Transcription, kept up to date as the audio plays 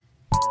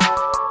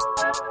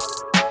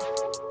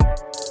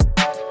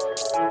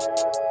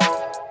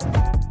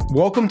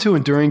Welcome to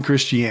Enduring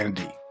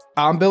Christianity.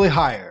 I'm Billy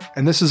Heyer,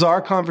 and this is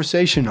our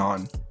conversation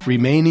on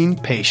remaining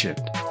patient.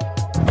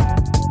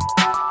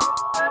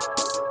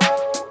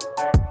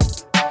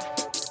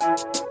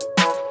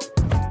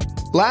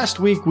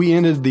 Last week, we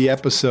ended the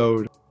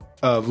episode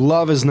of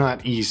Love is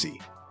Not Easy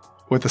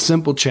with a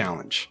simple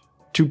challenge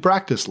to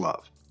practice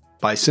love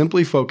by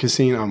simply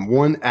focusing on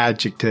one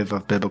adjective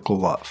of biblical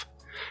love,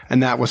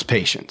 and that was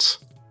patience.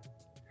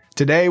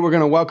 Today, we're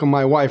going to welcome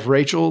my wife,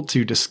 Rachel,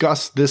 to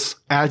discuss this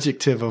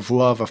adjective of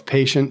love, of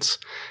patience,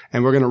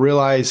 and we're going to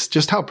realize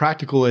just how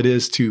practical it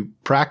is to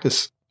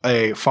practice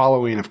a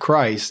following of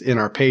Christ in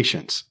our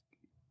patience.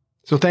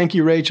 So thank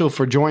you, Rachel,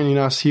 for joining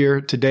us here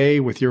today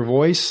with your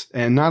voice,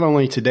 and not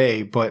only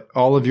today, but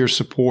all of your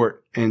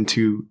support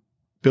into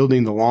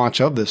building the launch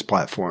of this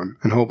platform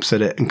in hopes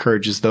that it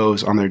encourages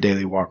those on their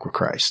daily walk with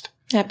Christ.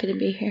 Happy to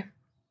be here.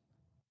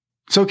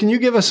 So can you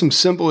give us some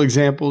simple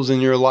examples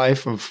in your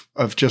life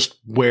of just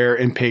where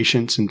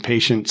impatience and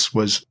patience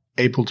was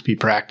able to be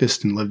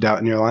practiced and lived out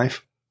in your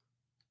life?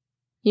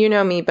 You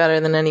know me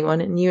better than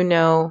anyone, and you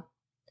know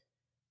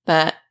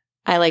that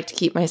I like to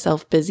keep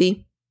myself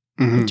busy.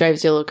 Mm-hmm. It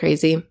drives you a little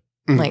crazy,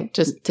 like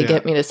just to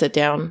get me to sit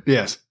down.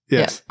 Yes.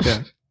 Yeah.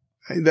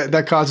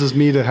 That causes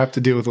me to have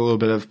to deal with a little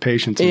bit of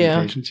patience and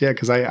impatience. Yeah,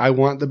 because I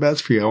want the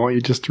best for you. I want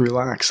you just to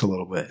relax a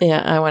little bit.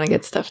 Yeah, I want to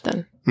get stuff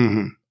done.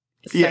 Mm-hmm.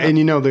 So. Yeah, and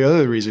you know, the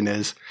other reason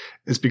is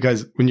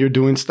because when you're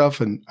doing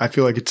stuff and I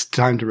feel like it's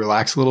time to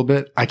relax a little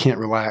bit, I can't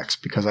relax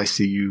because I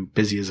see you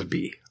busy as a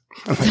bee.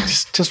 I'm like,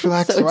 just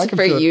relax. So it's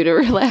for you to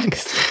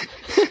relax.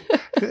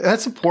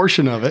 That's a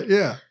portion of it,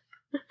 yeah.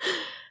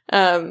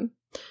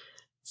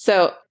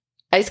 So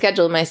I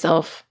scheduled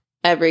myself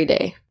every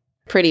day,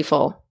 pretty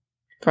full,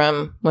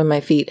 from when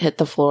my feet hit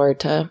the floor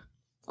to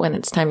when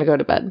it's time to go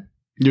to bed.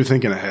 You're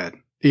thinking ahead,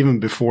 even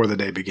before the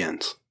day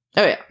begins.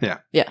 Oh, yeah.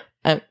 Yeah.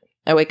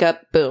 I wake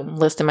up, boom,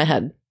 list in my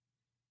head.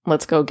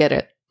 Let's go get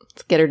it.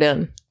 Let's get her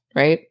done,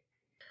 right?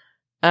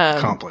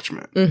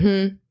 Accomplishment.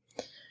 Mm-hmm.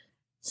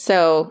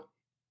 So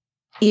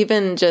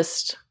even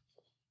just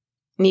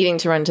needing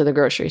to run to the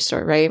grocery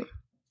store, right?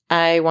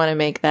 I want to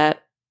make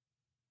that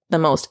the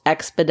most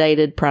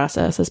expedited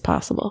process as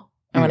possible.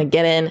 I want to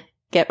get in,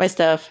 get my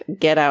stuff,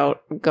 get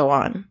out, go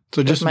on.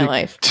 So just my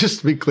life.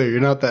 Just to be clear,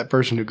 you're not that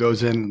person who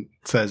goes in and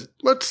says,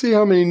 let's see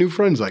how many new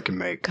friends I can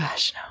make.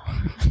 Gosh,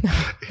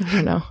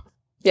 no. No.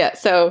 Yeah,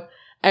 so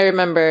I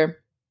remember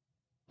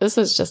this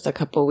was just a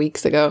couple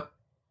weeks ago.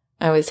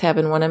 I was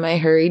having one of my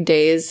hurried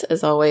days,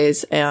 as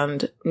always,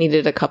 and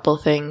needed a couple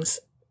things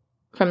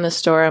from the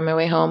store on my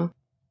way home.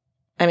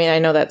 I mean, I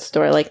know that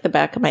store like the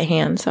back of my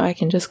hand, so I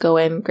can just go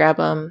in, grab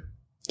them,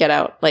 get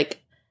out.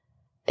 Like,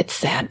 it's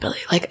sad, Billy.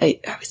 Like, I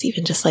was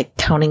even just like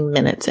counting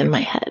minutes in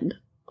my head.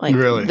 Like,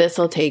 really? This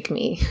will take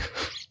me.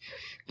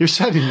 You're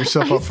setting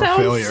yourself up for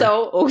failure. I sound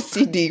so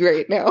OCD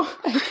right now.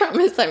 I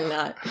promise I'm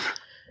not.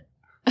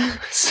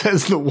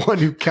 Says the one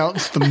who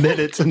counts the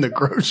minutes in the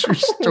grocery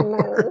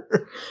store.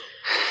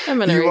 I'm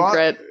going to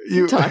regret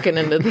talking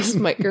into this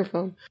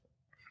microphone.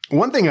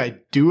 One thing I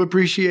do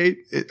appreciate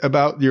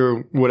about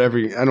your whatever,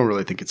 I don't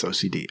really think it's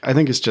OCD. I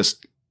think it's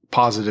just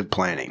positive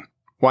planning.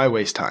 Why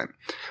waste time?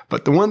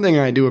 But the one thing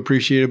I do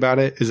appreciate about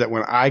it is that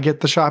when I get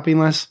the shopping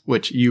list,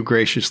 which you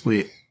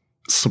graciously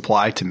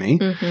supply to me,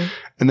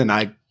 and then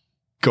I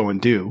go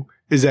and do,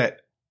 is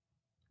that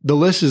the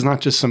list is not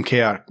just some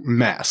chaotic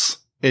mess.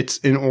 It's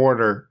in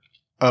order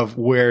of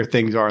where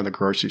things are in the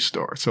grocery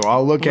store. So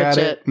I'll look at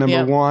it,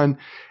 number one,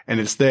 and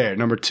it's there.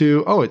 Number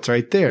two, oh, it's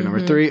right there.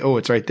 Number three, oh,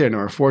 it's right there.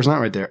 Number four is not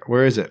right there.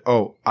 Where is it?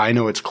 Oh, I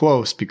know it's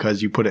close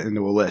because you put it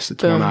into a list.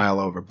 It's one aisle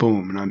over.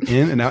 Boom. And I'm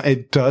in, and now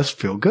it does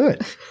feel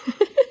good.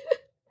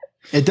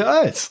 It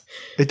does.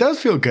 It does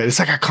feel good. It's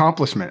like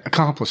accomplishment.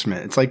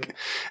 It's like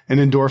an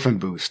endorphin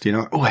boost, you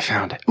know? Oh, I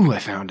found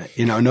it.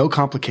 You know, no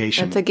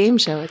complication. It's a game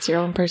show. It's your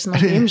own personal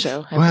game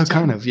show. Well,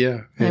 kind of,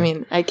 yeah. I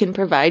mean, I can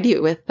provide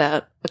you with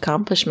that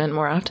accomplishment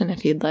more often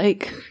if you'd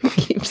like.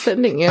 Keep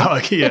sending you.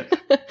 Oh, yeah.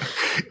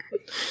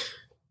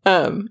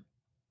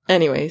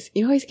 Anyways,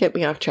 you always get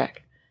me off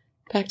track.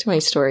 Back to my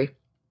story.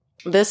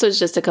 This was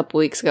just a couple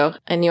weeks ago.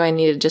 I knew I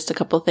needed just a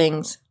couple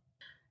things.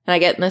 And I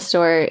get in the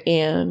store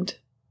and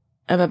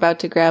I'm about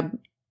to grab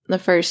the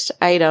first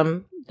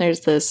item.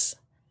 There's this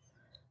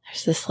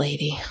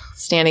lady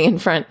standing in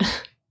front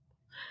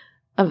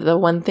of the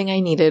one thing I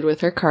needed with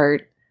her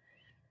cart.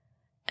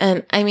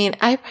 And I mean,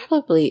 I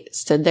probably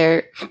stood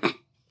there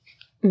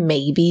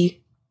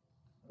maybe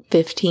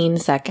 15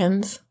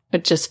 seconds.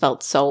 It just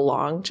felt so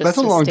long. That's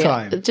a long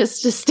time.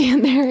 Just to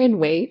stand there and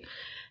wait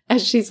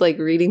as she's like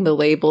reading the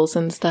labels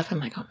and stuff. I'm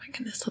like, oh my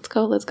goodness, let's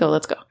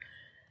go.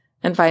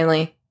 And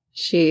finally,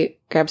 she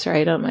grabs her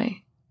item. I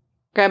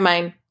grab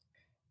mine.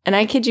 And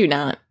I kid you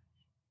not,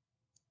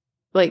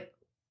 like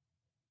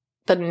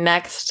the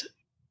next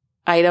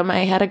item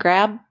I had to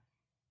grab,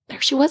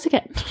 there she was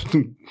again.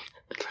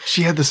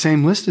 She had the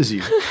same list as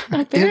you.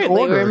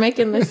 Apparently, we're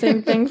making the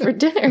same thing for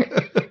dinner.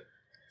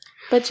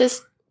 But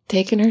just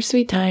taking her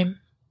sweet time,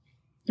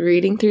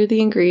 reading through the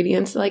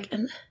ingredients. Like,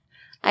 and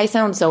I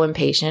sound so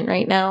impatient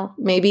right now.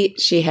 Maybe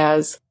she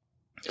has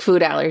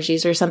food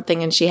allergies or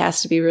something and she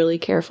has to be really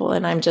careful.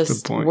 And I'm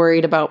just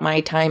worried about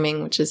my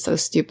timing, which is so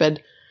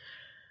stupid.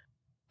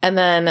 And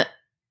then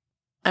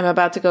I'm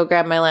about to go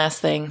grab my last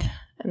thing.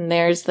 And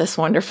there's this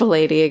wonderful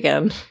lady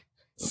again,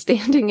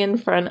 standing in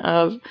front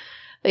of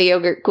the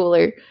yogurt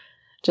cooler,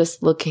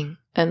 just looking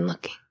and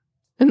looking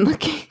and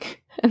looking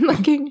and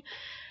looking.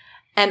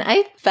 And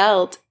I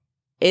felt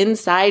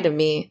inside of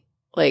me,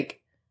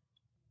 like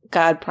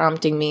God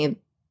prompting me,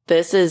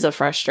 this is a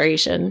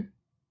frustration.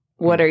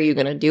 What are you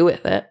going to do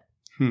with it?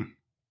 And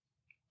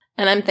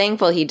I'm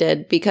thankful he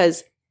did,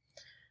 because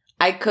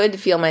I could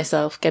feel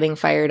myself getting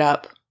fired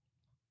up.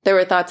 There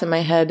were thoughts in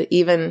my head,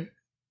 even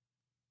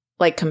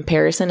like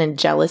comparison and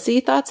jealousy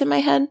thoughts in my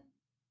head.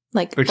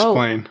 Like,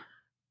 explain.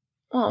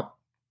 Oh,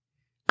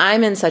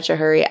 I'm in such a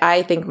hurry.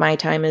 I think my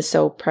time is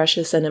so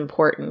precious and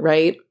important,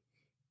 right?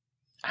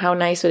 How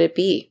nice would it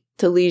be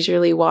to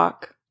leisurely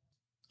walk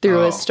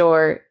through a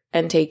store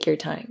and take your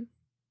time?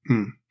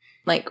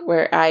 Like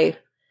where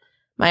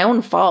my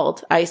own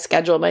fault, I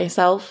schedule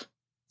myself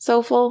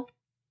so full,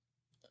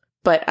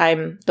 but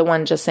I'm the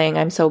one just saying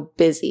I'm so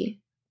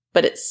busy,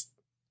 but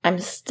I'm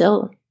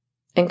still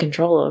in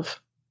control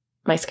of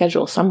my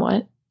schedule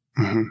somewhat.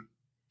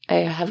 I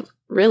have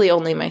really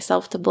only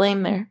myself to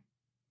blame there.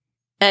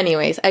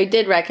 Anyways, I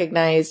did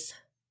recognize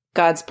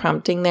God's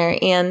prompting there,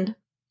 and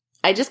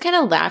I just kind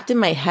of laughed in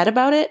my head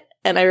about it.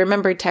 And I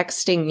remember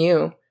texting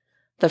you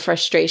the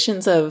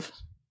frustrations of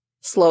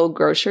slow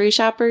grocery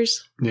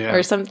shoppers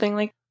or something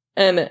like that.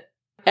 And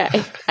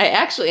I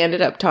actually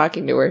ended up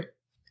talking to her.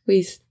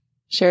 We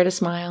shared a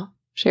smile,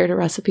 shared a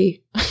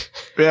recipe.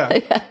 Yeah.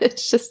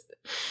 It's just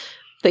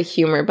the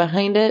humor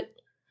behind it.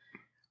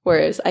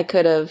 Whereas I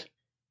could have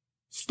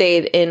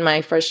stayed in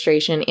my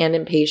frustration and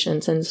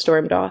impatience and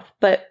stormed off,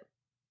 but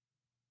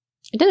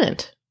I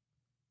didn't.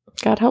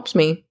 God helps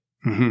me.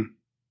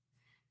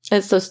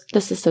 This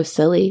is so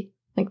silly.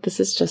 Like, this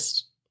is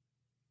just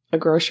a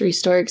grocery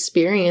store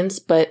experience,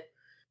 but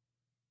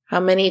how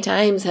many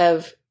times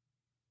have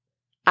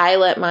I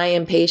let my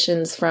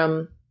impatience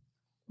from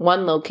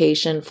one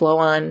location flow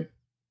on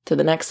to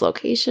the next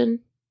location,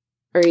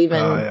 or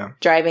even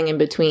driving in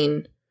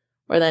between,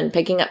 or then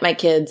picking up my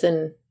kids,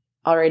 and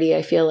already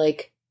I feel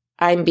like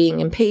I'm being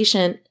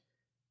impatient,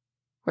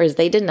 whereas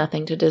they did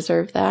nothing to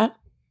deserve that.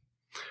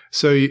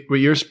 So what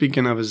you're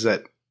speaking of is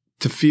that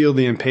to feel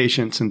the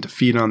impatience and to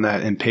feed on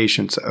that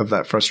impatience of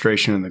that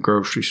frustration in the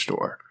grocery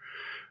store,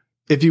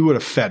 if you would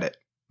have fed it,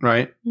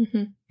 right?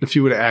 If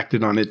you would have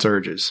acted on its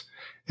urges,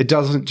 it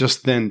doesn't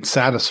just then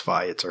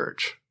satisfy its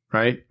urge,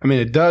 right? I mean,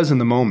 it does in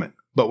the moment,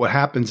 but what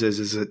happens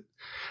is that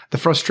the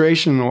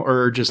frustrational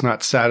urge is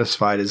not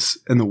satisfied is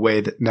in the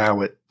way that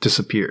now it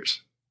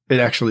disappears. It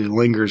actually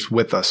lingers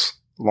with us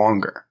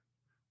longer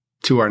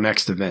to our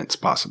next events,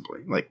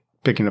 possibly, like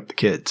picking up the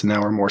kids. And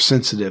now we're more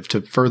sensitive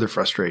to further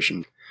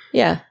frustration.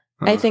 Yeah.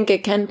 I think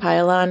it can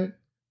pile on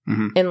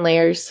in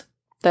layers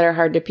that are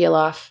hard to peel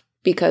off,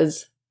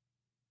 because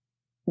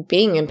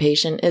being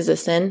impatient is a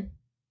sin,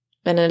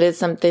 and it is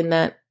something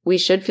that we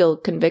should feel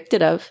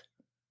convicted of.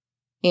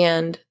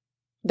 And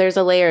there's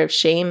a layer of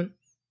shame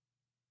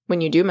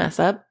when you do mess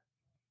up.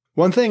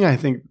 One thing I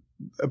think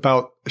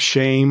about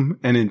shame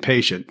and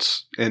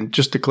impatience, and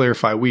just to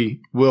clarify,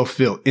 we will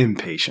feel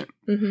impatient,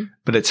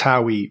 but it's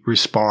how we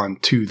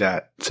respond to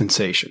that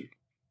sensation.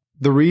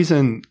 The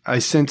reason I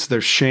sense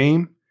there's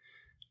shame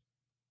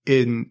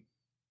in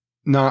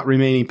not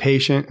remaining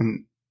patient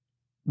and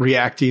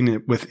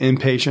reacting with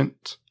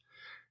impatience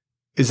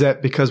is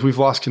that because we've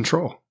lost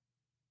control,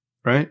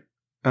 right?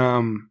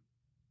 When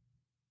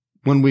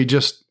we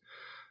just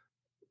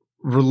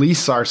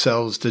release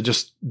ourselves to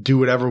just do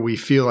whatever we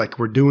feel like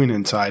we're doing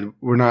inside,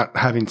 we're not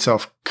having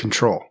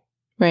self-control,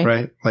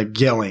 right? Like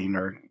yelling,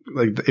 or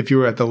like if you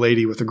were at the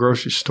lady with the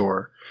grocery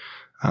store,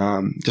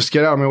 just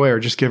get out of my way, or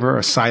just give her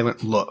a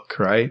silent look,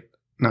 right?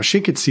 Now she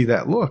could see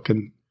that look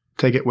and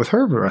take it with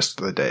her the rest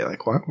of the day.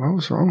 Like, what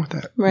was wrong with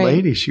that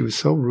lady? She was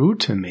so rude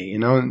to me,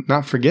 and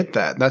not forget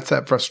that. That's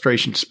that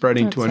frustration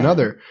spreading to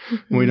another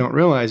when we don't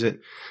realize it.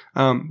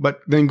 But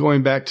then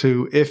going back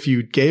to, if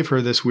you gave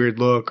her this weird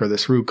look or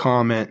this rude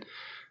comment,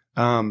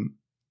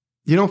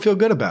 you don't feel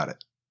good about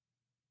it.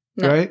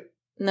 Right?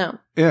 No.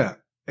 Yeah.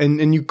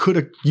 And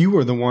you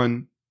were the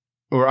one,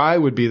 or I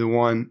would be the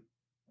one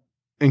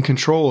in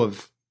control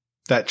of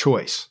that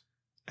choice.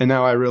 And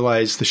now I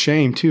realize the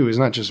shame too is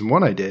not just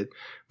what I did,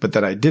 but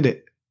that I did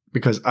it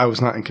because I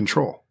was not in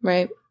control.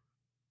 Right.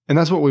 And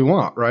that's what we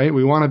want, right?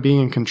 We want to be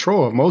in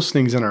control of most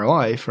things in our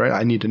life, right?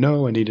 I need to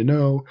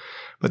know.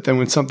 But then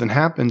when something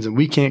happens and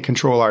we can't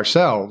control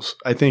ourselves,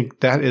 I think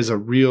that is a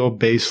real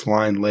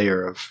baseline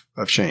layer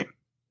of shame.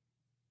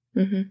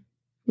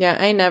 Yeah,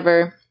 I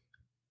never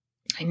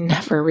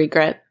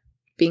regret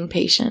being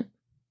patient.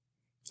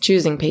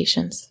 Choosing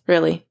patience,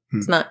 really.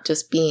 It's not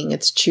just being,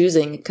 it's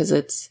choosing,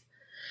 because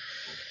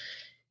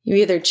you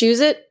either choose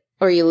it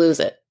or you lose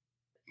it.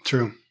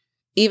 True.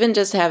 Even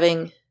just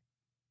having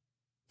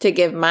to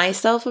give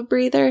myself a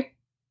breather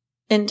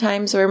in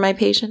times where my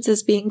patience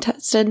is being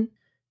tested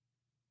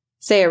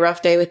say, a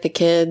rough day with the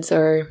kids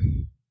or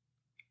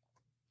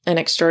an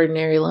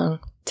extraordinary long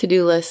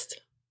to-do list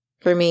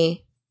for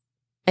me,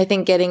 I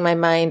think getting my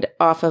mind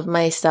off of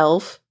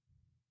myself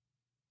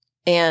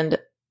and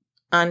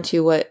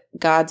onto what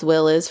God's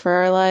will is for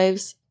our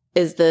lives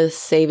is the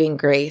saving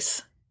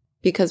grace.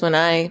 Because when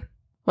I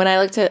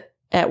looked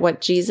at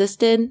what Jesus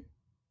did,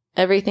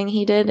 everything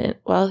he did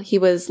while he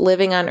was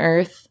living on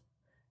earth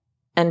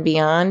and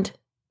beyond,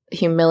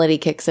 humility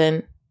kicks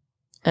in,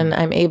 and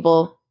I'm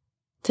able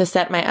to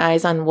set my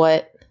eyes on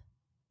what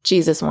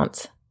Jesus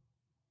wants.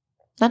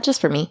 Not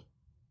just for me,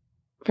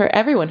 for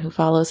everyone who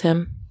follows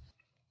him.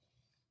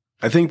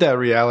 I think that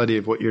reality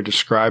of what you're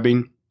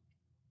describing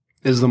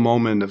is the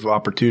moment of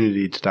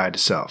opportunity to die to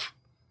self.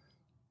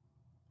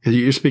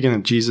 You're speaking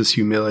of Jesus'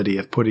 humility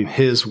of putting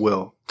his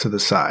will to the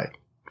side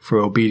for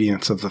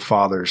obedience of the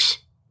Father's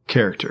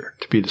character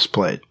to be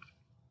displayed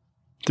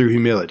through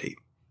humility.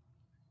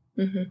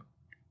 Mm-hmm.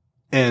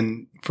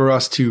 And for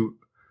us to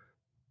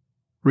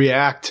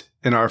react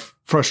in our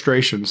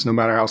frustrations, no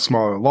matter how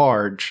small or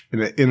large,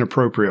 in an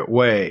inappropriate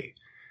way,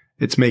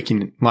 it's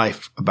making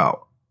life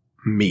about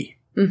me.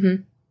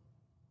 Mm-hmm.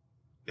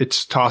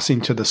 It's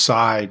tossing to the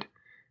side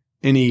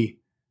any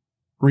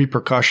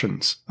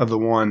repercussions of the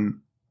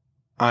one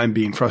I'm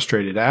being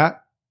frustrated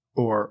at,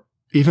 or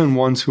even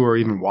ones who are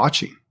even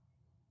watching.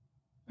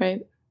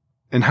 Right.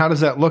 And how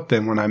does that look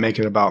then when I make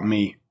it about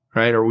me,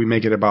 right? Or we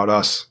make it about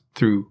us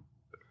through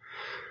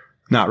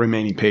not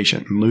remaining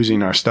patient and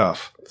losing our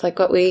stuff. It's like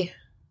what we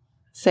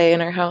say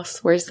in our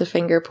house. Where's the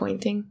finger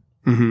pointing?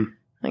 Mm-hmm.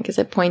 Like, is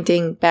it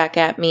pointing back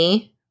at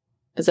me?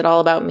 Is it all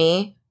about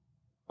me?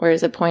 Or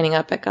is it pointing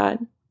up at God?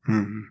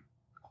 Mm-hmm.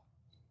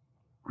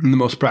 And the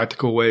most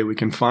practical way we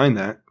can find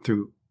that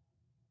through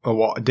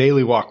a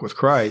daily walk with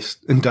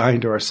Christ and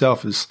dying to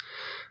ourselves is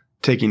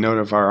taking note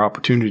of our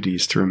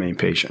opportunities to remain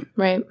patient.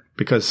 Right.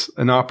 Because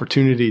an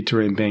opportunity to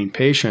remain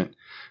patient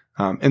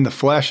in the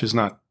flesh is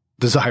not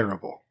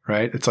desirable,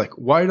 right? It's like,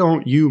 why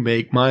don't you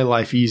make my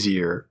life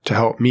easier to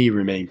help me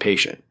remain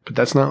patient? But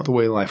that's not the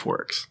way life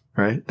works,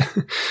 right?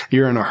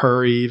 You're in a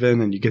hurry even,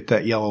 and you get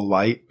that yellow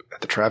light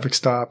at the traffic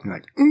stop,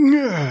 and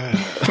you're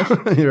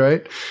like,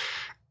 right?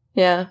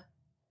 Yeah.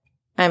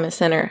 I'm a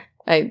sinner.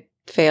 I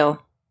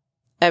fail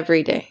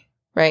every day,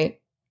 right?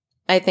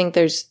 I think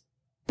there's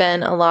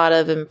been a lot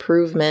of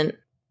improvement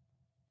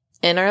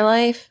in our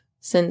life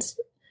since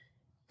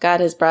God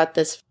has brought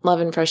this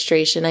love and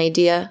frustration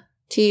idea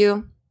to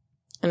you,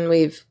 and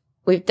we've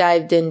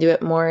dived into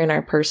it more in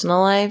our personal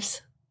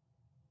lives,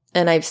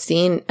 and I've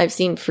seen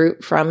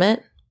fruit from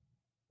it.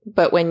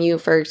 But when you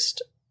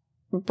first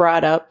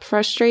brought up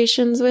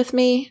frustrations with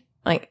me,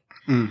 like,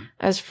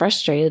 I was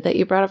frustrated that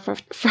you brought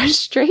up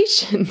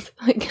frustrations.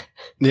 Like,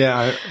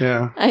 yeah.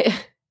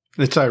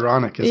 It's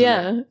ironic, isn't it?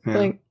 Yeah.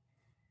 Like,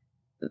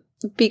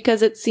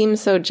 because it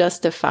seems so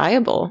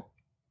justifiable.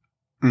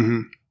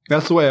 Mm-hmm.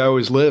 That's the way I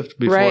always lived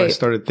before I Right.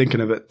 started thinking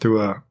of it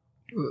through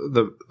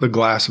the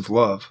glass of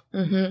love.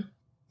 Mm-hmm.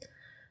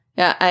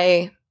 Yeah,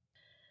 I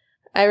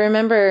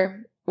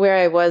remember where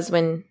I was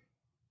when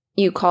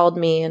you called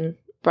me and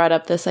brought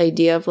up this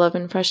idea of love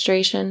and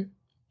frustration.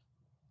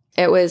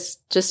 It was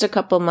just a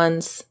couple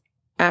months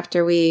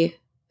after we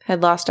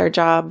had lost our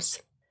jobs,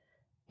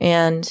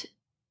 and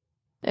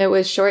it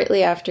was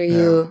shortly after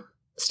you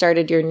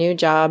started your new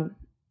job,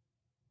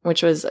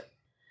 which was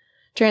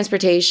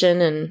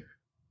transportation, and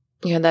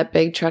you had that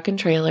big truck and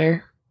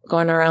trailer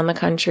going around the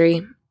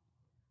country.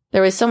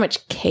 There was so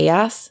much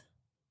chaos,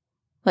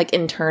 like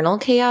internal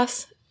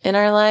chaos in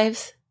our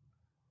lives.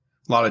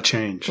 A lot of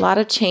change. A lot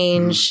of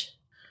change.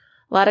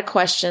 A lot of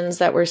questions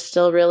that were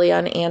still really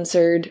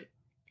unanswered.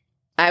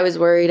 I was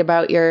worried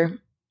about your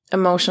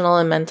emotional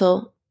and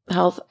mental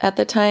health at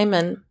the time.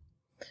 And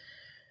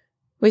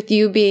with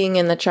you being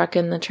in the truck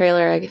and the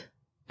trailer,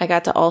 I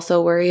got to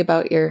also worry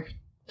about your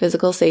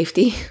physical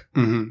safety.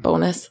 Mm-hmm.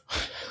 Bonus.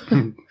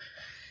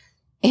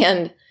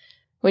 And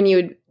when you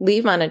would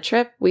leave on a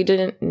trip, we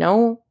didn't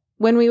know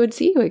when we would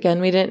see you again.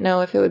 We didn't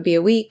know if it would be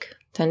a week,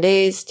 10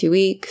 days, 2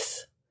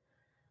 weeks.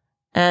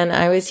 And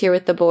I was here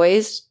with the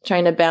boys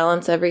trying to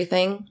balance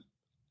everything,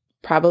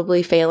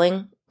 probably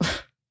failing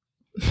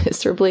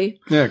miserably.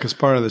 Yeah, because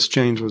part of this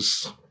change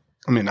was,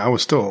 I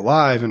was still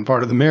alive and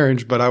part of the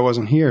marriage, but I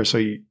wasn't here. So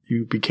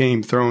you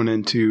became thrown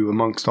into,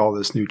 amongst all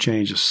this new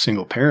change, a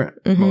single parent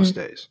most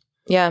days.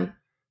 Yeah.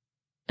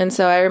 And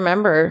so I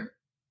remember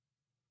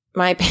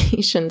my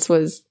patience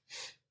was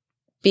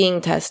being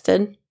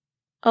tested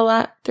a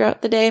lot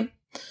throughout the day.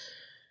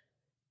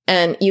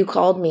 And you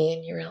called me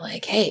and you were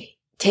like, hey,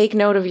 take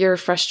note of your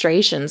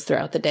frustrations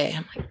throughout the day.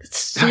 I'm like,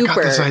 super. I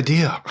got this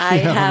idea. I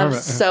have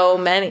so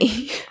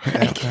many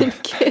I can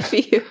give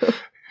you.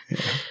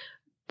 Yeah.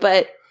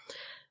 But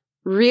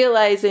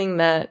realizing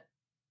that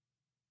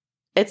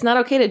it's not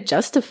okay to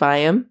justify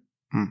them,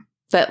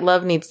 that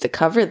love needs to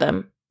cover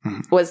them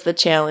was the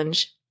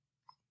challenge.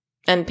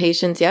 And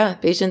patience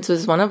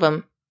was one of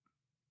them.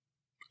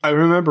 I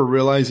remember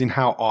realizing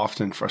how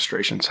often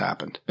frustrations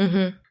happened.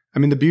 Mm-hmm. I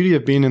mean, the beauty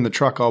of being in the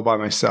truck all by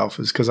myself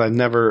is because I've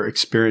never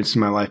experienced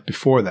in my life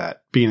before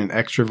that, being an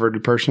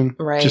extroverted person.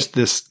 Right. Just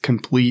this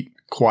complete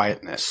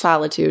quietness.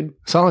 Solitude.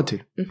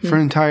 Mm-hmm. For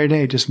an entire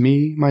day, just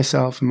me,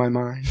 myself, and my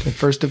mind. At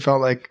first, it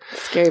felt like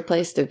scary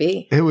place to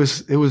be. It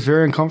was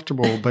very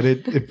uncomfortable, but I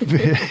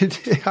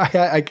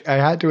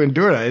had to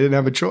endure it. I didn't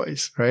have a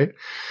choice, right?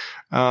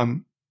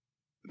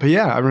 But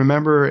yeah, I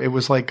remember it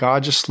was like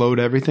God just slowed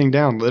everything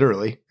down,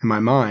 literally, in my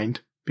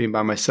mind, being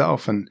by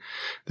myself. And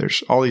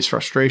there's all these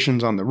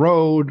frustrations on the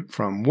road,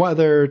 from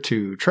weather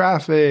to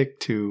traffic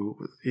to,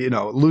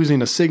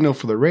 losing a signal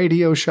for the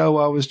radio show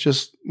I was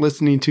just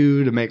listening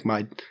to make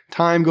my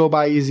time go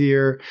by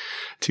easier,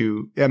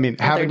 having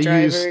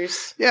to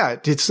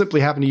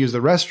simply having to use the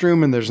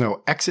restroom and there's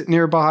no exit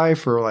nearby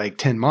for like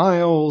 10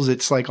 miles.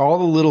 It's like all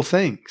the little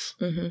things,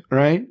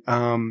 right?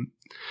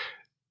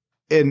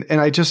 And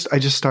I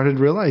just started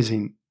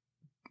realizing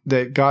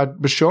that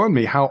God was showing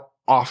me how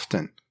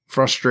often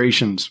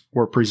frustrations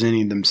were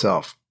presenting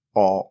themselves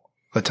all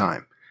the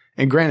time.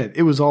 And granted,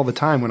 it was all the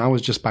time when I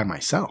was just by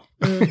myself.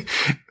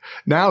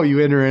 Now you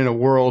enter in a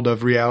world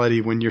of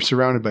reality when you're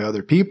surrounded by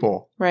other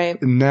people.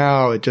 Right.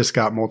 Now it just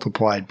got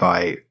multiplied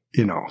by,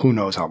 who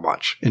knows how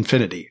much.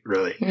 Infinity,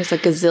 really. There's a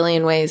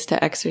gazillion ways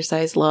to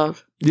exercise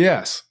love.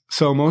 Yes.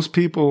 So most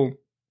people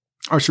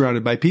are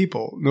surrounded by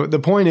people. The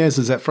point is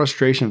that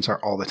frustrations are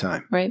all the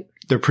time. Right.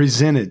 They're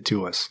presented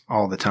to us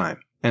all the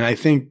time. And I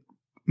think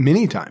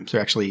many times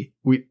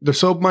they're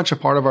so much a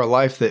part of our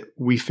life that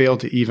we fail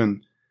to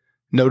even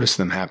notice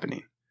them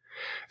happening.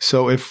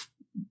 So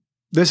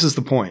this is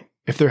the point,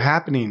 if they're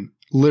happening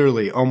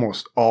literally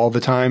almost all the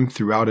time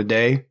throughout a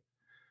day,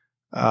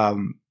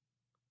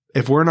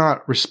 if we're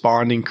not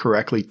responding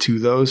correctly to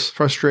those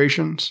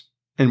frustrations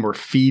and we're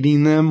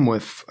feeding them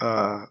with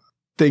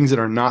things that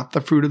are not the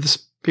fruit of the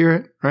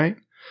Spirit, right?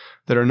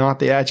 That are not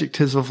the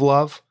adjectives of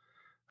love,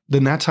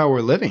 then that's how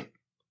we're living.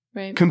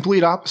 Right.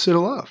 Complete opposite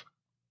of love.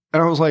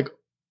 And I was like,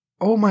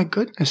 oh my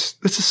goodness,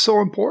 this is so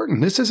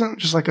important. This isn't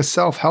just like a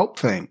self-help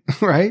thing,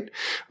 right?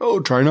 Oh,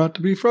 try not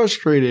to be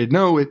frustrated.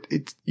 No,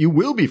 you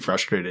will be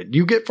frustrated.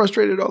 You get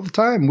frustrated all the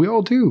time. We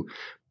all do.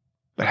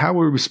 But how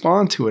we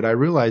respond to it, I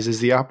realize, is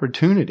the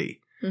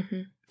opportunity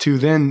to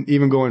then,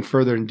 even going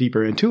further and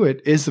deeper into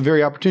it, is the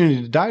very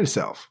opportunity to die to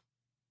self.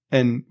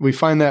 And we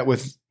find that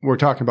with, we're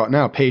talking about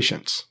now,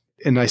 patience.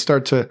 And I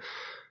start to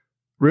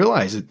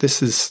realize that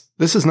this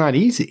is not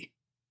easy.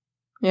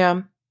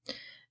 Yeah.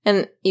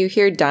 And you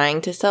hear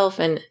dying to self,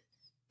 and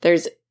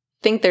there's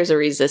a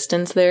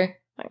resistance there.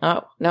 Like,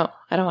 oh, no,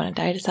 I don't want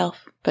to die to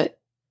self. But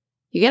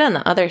you get on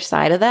the other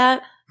side of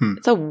that,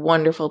 it's a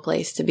wonderful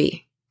place to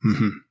be.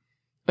 Mm-hmm.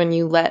 When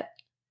you let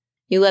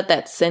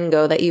that sin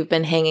go that you've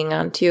been hanging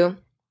on to,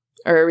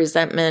 or a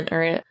resentment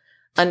or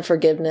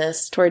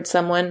unforgiveness towards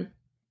someone.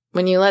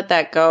 When you let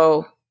that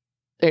go,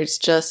 there's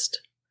just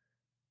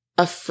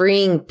a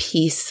freeing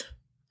peace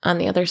on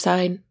the other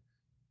side.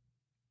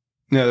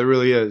 Yeah, there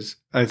really is.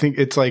 I think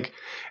it's like,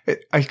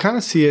 I kind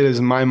of see it as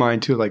in my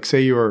mind too, like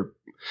say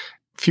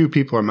few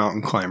people are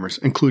mountain climbers,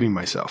 including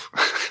myself.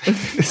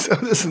 So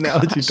this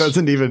analogy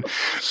doesn't even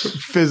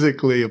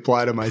physically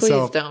apply to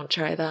myself. Please don't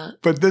try that.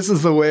 But this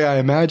is the way I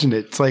imagine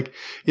it. It's like,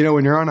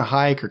 when you're on a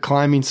hike or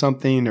climbing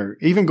something or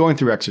even going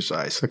through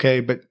exercise, okay?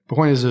 But the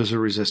point is there's a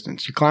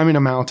resistance. You're climbing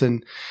a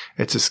mountain.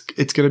 It's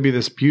going to be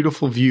this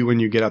beautiful view when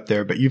you get up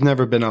there, but you've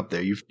never been up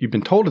there. You've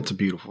been told it's a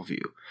beautiful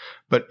view.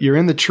 But you're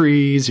in the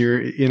trees,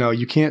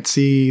 you can't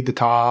see the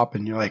top,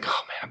 and you're like,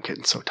 oh man, I'm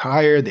getting so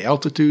tired. The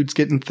altitude's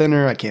getting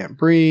thinner. I can't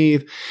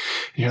breathe.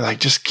 And you're like,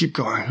 just keep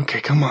going.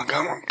 Okay, come on.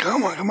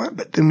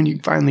 But then when you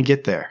finally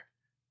get there,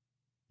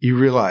 you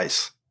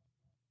realize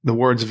the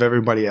words of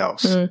everybody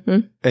else.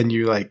 Mm-hmm. And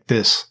you're like,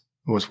 this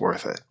was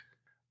worth it.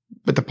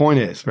 But the point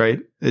is, right,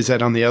 is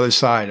that on the other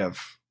side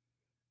of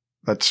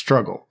that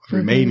struggle of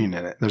remaining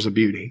in it, there's a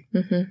beauty.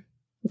 Mm-hmm.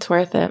 It's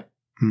worth it.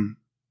 And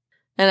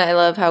I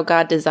love how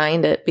God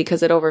designed it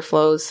because it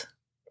overflows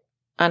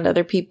onto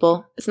other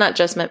people. It's not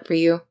just meant for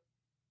you.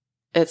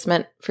 It's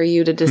meant for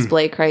you to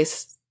display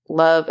Christ's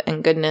love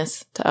and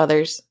goodness to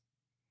others.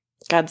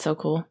 God's so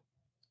cool.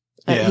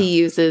 Yeah. He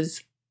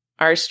uses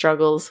our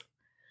struggles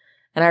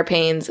and our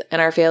pains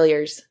and our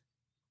failures.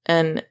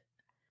 And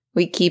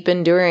we keep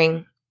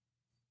enduring.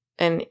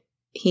 And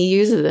he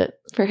uses it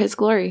for his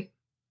glory.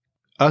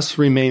 Us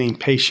remaining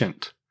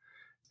patient.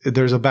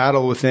 There's a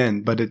battle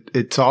within, but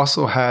it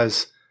also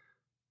has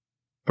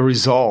a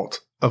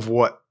result of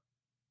what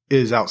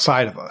is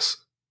outside of us.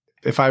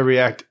 If I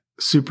react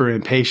super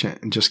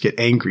impatient and just get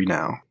angry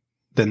now,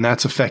 then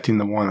that's affecting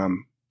the one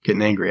I'm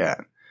getting angry at.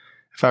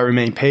 If I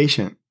remain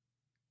patient,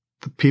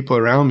 the people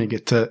around me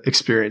get to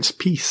experience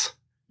peace,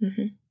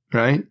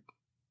 right?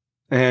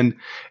 And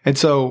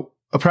so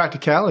a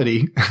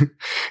practicality,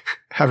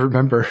 I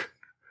remember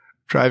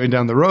driving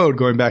down the road,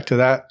 going back to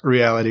that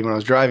reality when I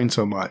was driving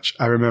so much,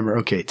 I remember,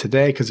 okay,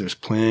 today, because there's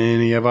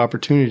plenty of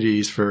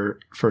opportunities for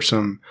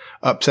some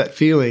upset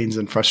feelings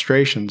and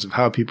frustrations of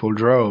how people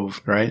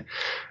drove, right?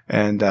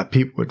 And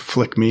people would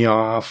flick me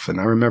off.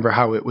 And I remember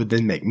how it would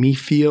then make me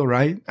feel,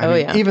 right? I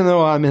mean, even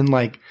though I'm in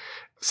like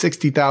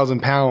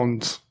 60,000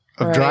 pounds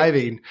of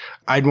driving,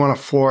 I'd want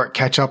to floor it,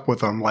 catch up with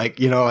them. Like,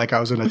 like I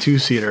was in a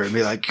 2-seater and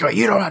be like,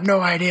 you don't have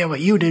no idea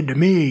what you did to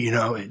me.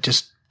 It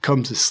just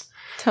comes this.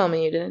 Tell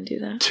me you didn't do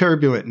that.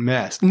 Turbulent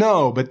mess.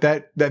 No, but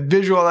that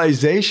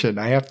visualization,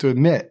 I have to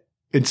admit,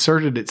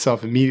 inserted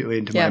itself immediately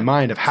into my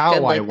mind of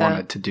how I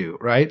wanted to do,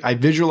 right? I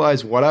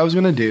visualized what I was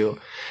going to do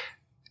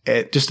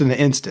just in an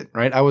instant,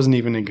 right? I wasn't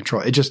even in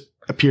control. It just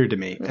appeared to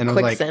me. And I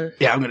was like,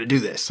 yeah, I'm going to do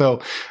this.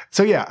 So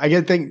yeah, I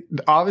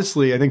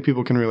think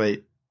people can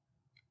relate.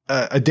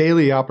 A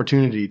daily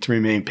opportunity to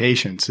remain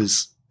patient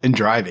is in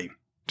driving,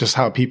 just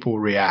how people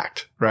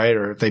react, right?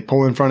 Or if they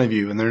pull in front of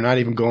you and they're not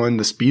even going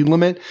the speed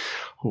limit.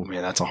 Oh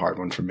man, that's a hard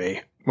one for me.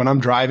 When I'm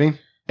driving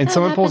and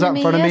someone pulls out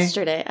in front of me.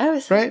 Yesterday, I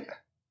was right.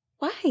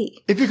 Why?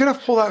 If you're going to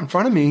pull out in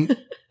front of me,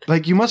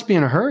 like you must be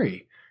in a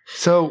hurry.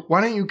 So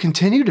why don't you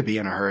continue to be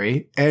in a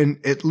hurry and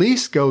at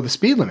least go the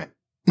speed limit?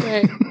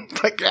 Right.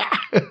 Like,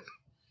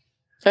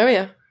 oh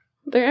yeah.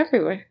 They're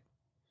everywhere.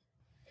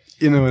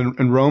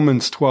 In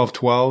Romans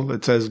 12:12,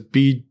 it says,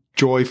 be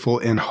joyful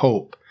in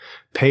hope,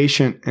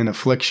 patient in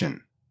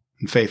affliction,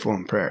 and faithful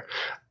in prayer.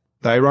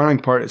 The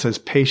ironic part, it says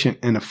patient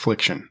in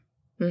affliction.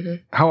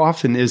 Mm-hmm. How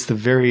often is the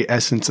very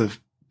essence of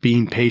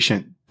being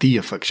patient the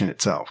affliction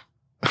itself?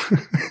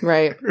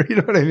 Right. You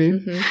know what I mean?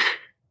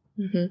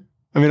 Mm-hmm. Mm-hmm.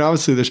 I mean,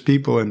 obviously there's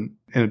people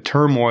in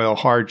turmoil,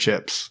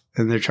 hardships,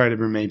 and they're trying to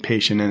remain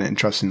patient in it and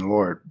trusting the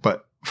Lord.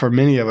 But for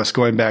many of us,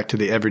 going back to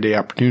the everyday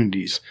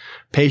opportunities,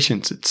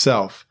 patience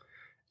itself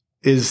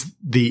is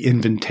the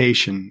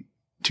invitation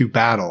to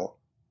battle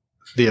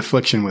the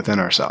affliction within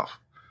ourselves.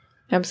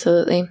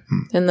 Absolutely.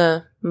 And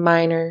the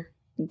minor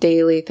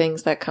daily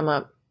things that come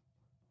up.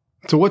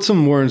 So what's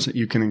some words that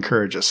you can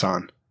encourage us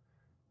on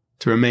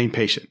to remain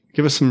patient?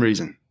 Give us some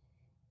reason.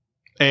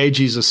 A,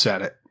 Jesus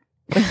said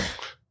it.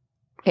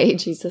 A,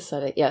 Jesus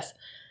said it. Yes.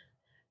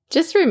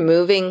 Just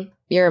removing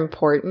your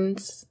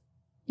importance,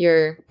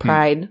 your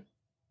pride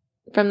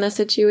from the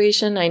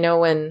situation. I know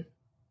when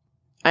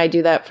I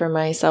do that for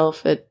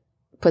myself, it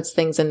puts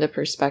things into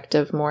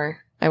perspective more.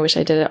 I wish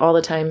I did it all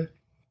the time.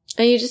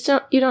 And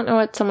you don't know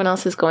what someone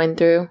else is going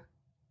through.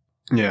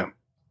 Yeah.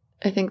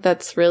 I think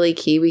that's really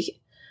key.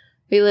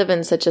 We live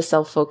in such a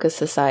self-focused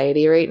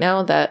society right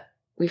now that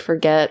we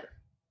forget.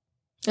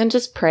 And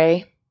just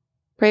pray.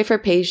 Pray for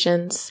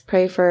patience.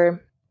 Pray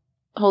for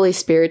Holy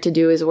Spirit to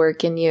do his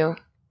work in you.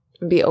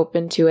 And be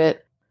open to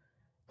it.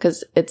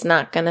 Because it's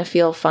not going to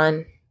feel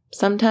fun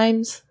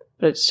sometimes,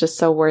 but it's just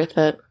so worth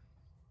it.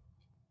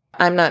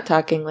 I'm not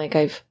talking like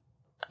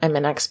I'm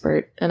an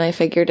expert and I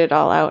figured it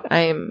all out.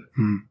 I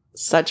am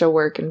such a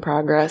work in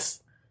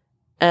progress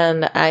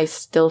and I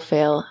still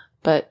fail,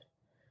 but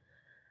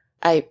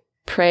I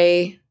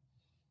pray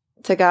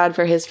to God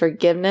for his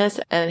forgiveness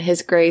and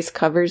his grace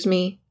covers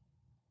me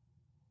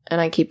and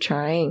I keep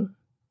trying.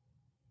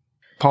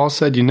 Paul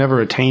said you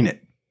never attain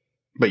it,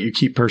 but you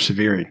keep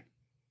persevering.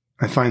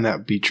 I find that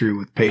would be true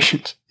with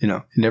patience.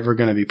 You're never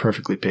going to be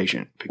perfectly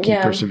patient, but keep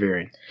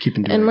persevering, keep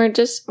doing and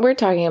it. We're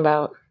talking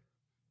about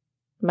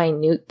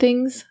minute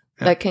things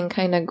that can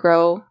kind of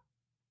grow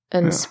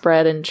and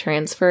spread and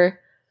transfer.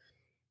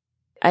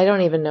 I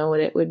don't even know what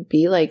it would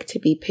be like to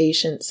be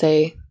patient,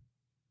 say,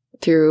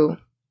 through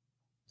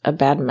a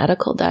bad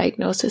medical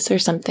diagnosis or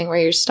something where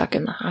you're stuck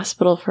in the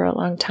hospital for a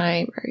long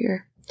time or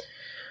you're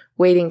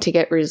waiting to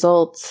get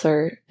results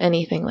or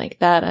anything like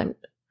that.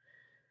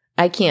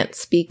 I can't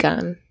speak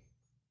on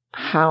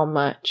how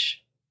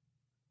much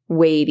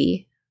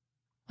weighty,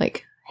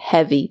 like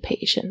heavy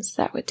patience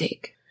that would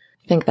take.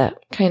 I think that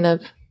kind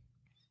of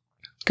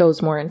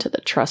goes more into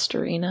the trust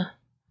arena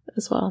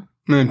as well.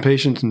 And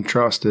patience and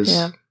trust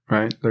is,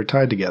 right? They're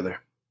tied together.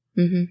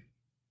 Mm-hmm.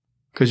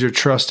 Because you're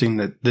trusting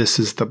that this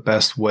is the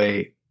best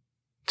way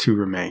to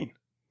remain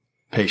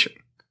patient.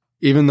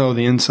 Even though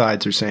the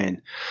insides are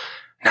saying,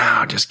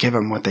 no, just give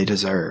them what they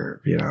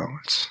deserve.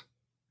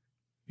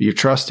 You're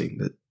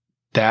trusting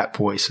that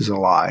voice is a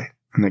lie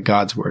and that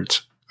God's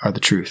words are the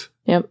truth.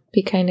 Yep.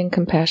 Be kind and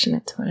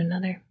compassionate to one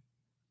another.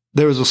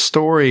 There was a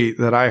story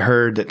that I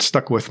heard that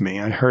stuck with me.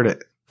 I heard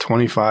it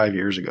 25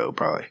 years ago,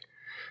 probably.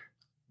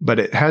 But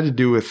it had to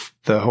do with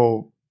the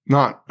whole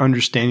not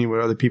understanding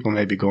what other people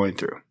may be going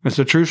through. It's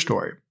a true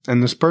story.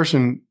 And this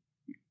person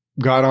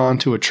got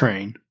onto a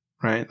train,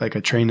 right? Like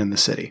a train in the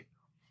city.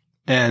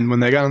 And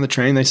when they got on the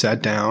train, they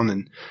sat down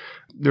and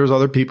there was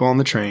other people on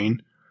the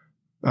train,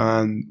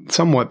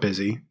 somewhat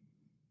busy.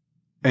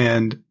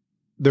 And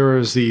there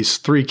was these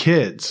 3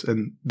 kids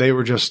and they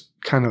were just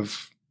kind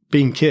of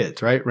being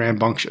kids, right?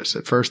 Rambunctious.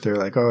 At first they're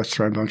like, oh, it's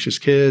rambunctious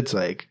kids.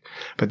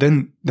 But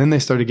then they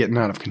started getting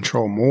out of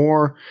control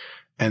more.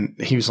 And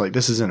he was like,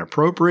 this is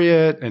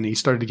inappropriate. And he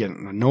started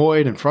getting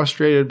annoyed and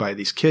frustrated by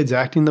these kids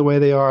acting the way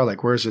they are.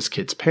 Like, where's this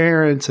kid's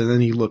parents? And then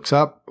he looks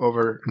up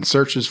over and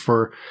searches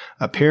for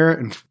a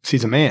parent and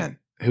sees a man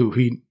who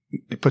he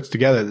puts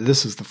together that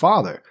this is the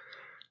father.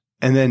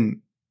 And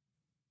then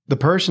the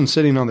person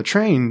sitting on the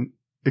train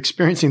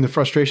experiencing the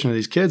frustration of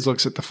these kids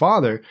looks at the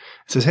father and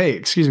says, hey,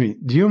 excuse me,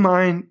 do you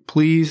mind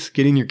please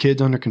getting your kids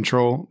under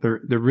control? They're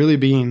really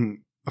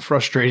being a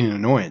frustrating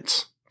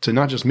annoyance to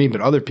not just me,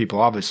 but other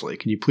people, obviously.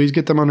 Can you please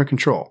get them under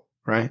control?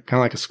 right? Kind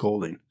of like a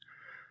scolding.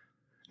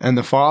 And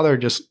the father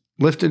just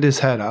lifted his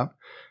head up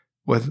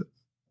with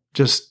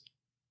just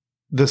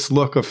this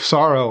look of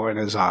sorrow in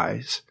his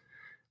eyes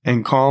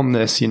and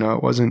calmness.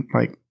 It wasn't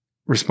like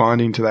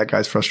responding to that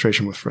guy's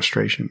frustration with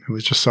frustration. It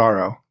was just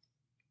sorrow.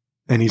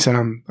 And he said,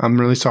 I'm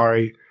really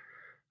sorry.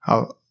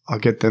 I'll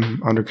get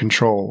them under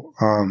control.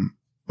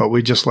 But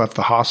we just left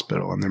the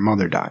hospital and their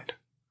mother died.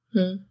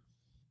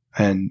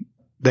 And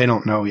they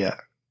don't know yet.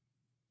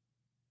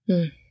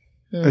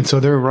 And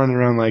so they're running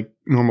around like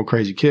normal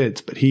crazy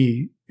kids, but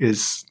he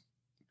is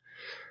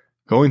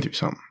going through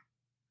something.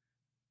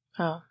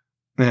 Oh.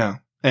 Yeah.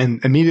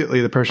 And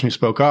immediately the person who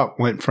spoke up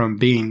went from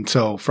being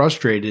so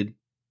frustrated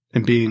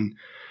and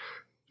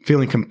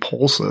feeling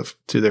compulsive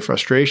to their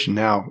frustration.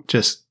 Now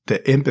just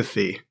the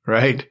empathy,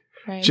 right?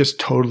 Just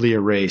totally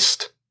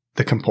erased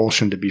the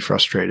compulsion to be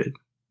frustrated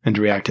and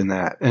to react in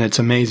that. And it's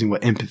amazing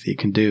what empathy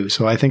can do.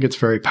 So I think it's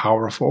very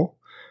powerful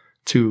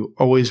to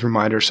always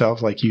remind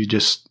ourselves, like you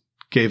just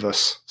gave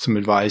us some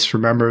advice.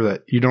 Remember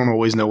that you don't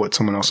always know what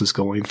someone else is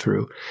going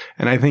through.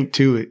 And I think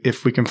too,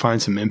 if we can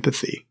find some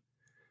empathy,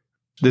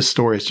 this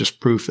story is just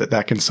proof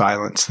that can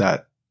silence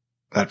that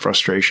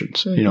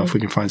frustrations. If we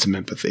can find some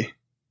empathy,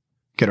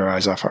 get our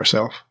eyes off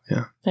ourselves.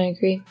 Yeah. I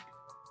agree.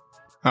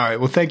 All right.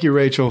 Well, thank you,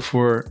 Rachel,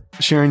 for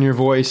sharing your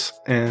voice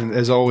and,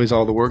 as always,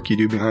 all the work you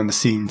do behind the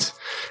scenes.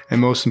 And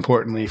most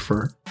importantly,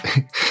 for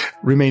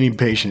remaining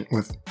patient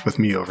with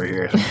me over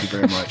here. Thank you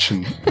very much.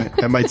 And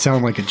that might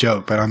sound like a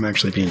joke, but I'm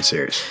actually being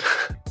serious.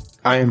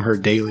 I am her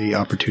daily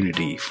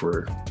opportunity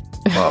for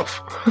love.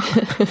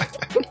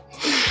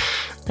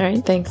 All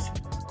right. Thanks.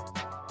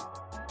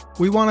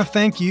 We want to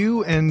thank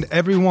you and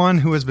everyone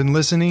who has been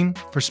listening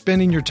for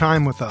spending your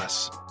time with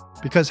us,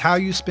 because how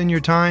you spend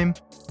your time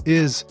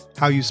is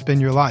how you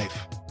spend your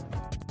life.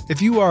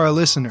 If you are a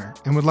listener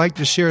and would like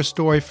to share a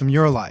story from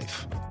your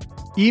life,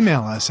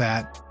 email us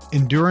at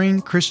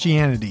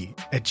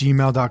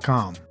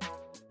enduringchristianity@gmail.com.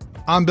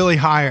 I'm Billy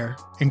Heyer,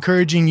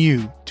 encouraging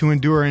you to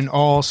endure in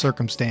all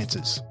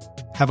circumstances.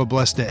 Have a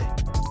blessed day.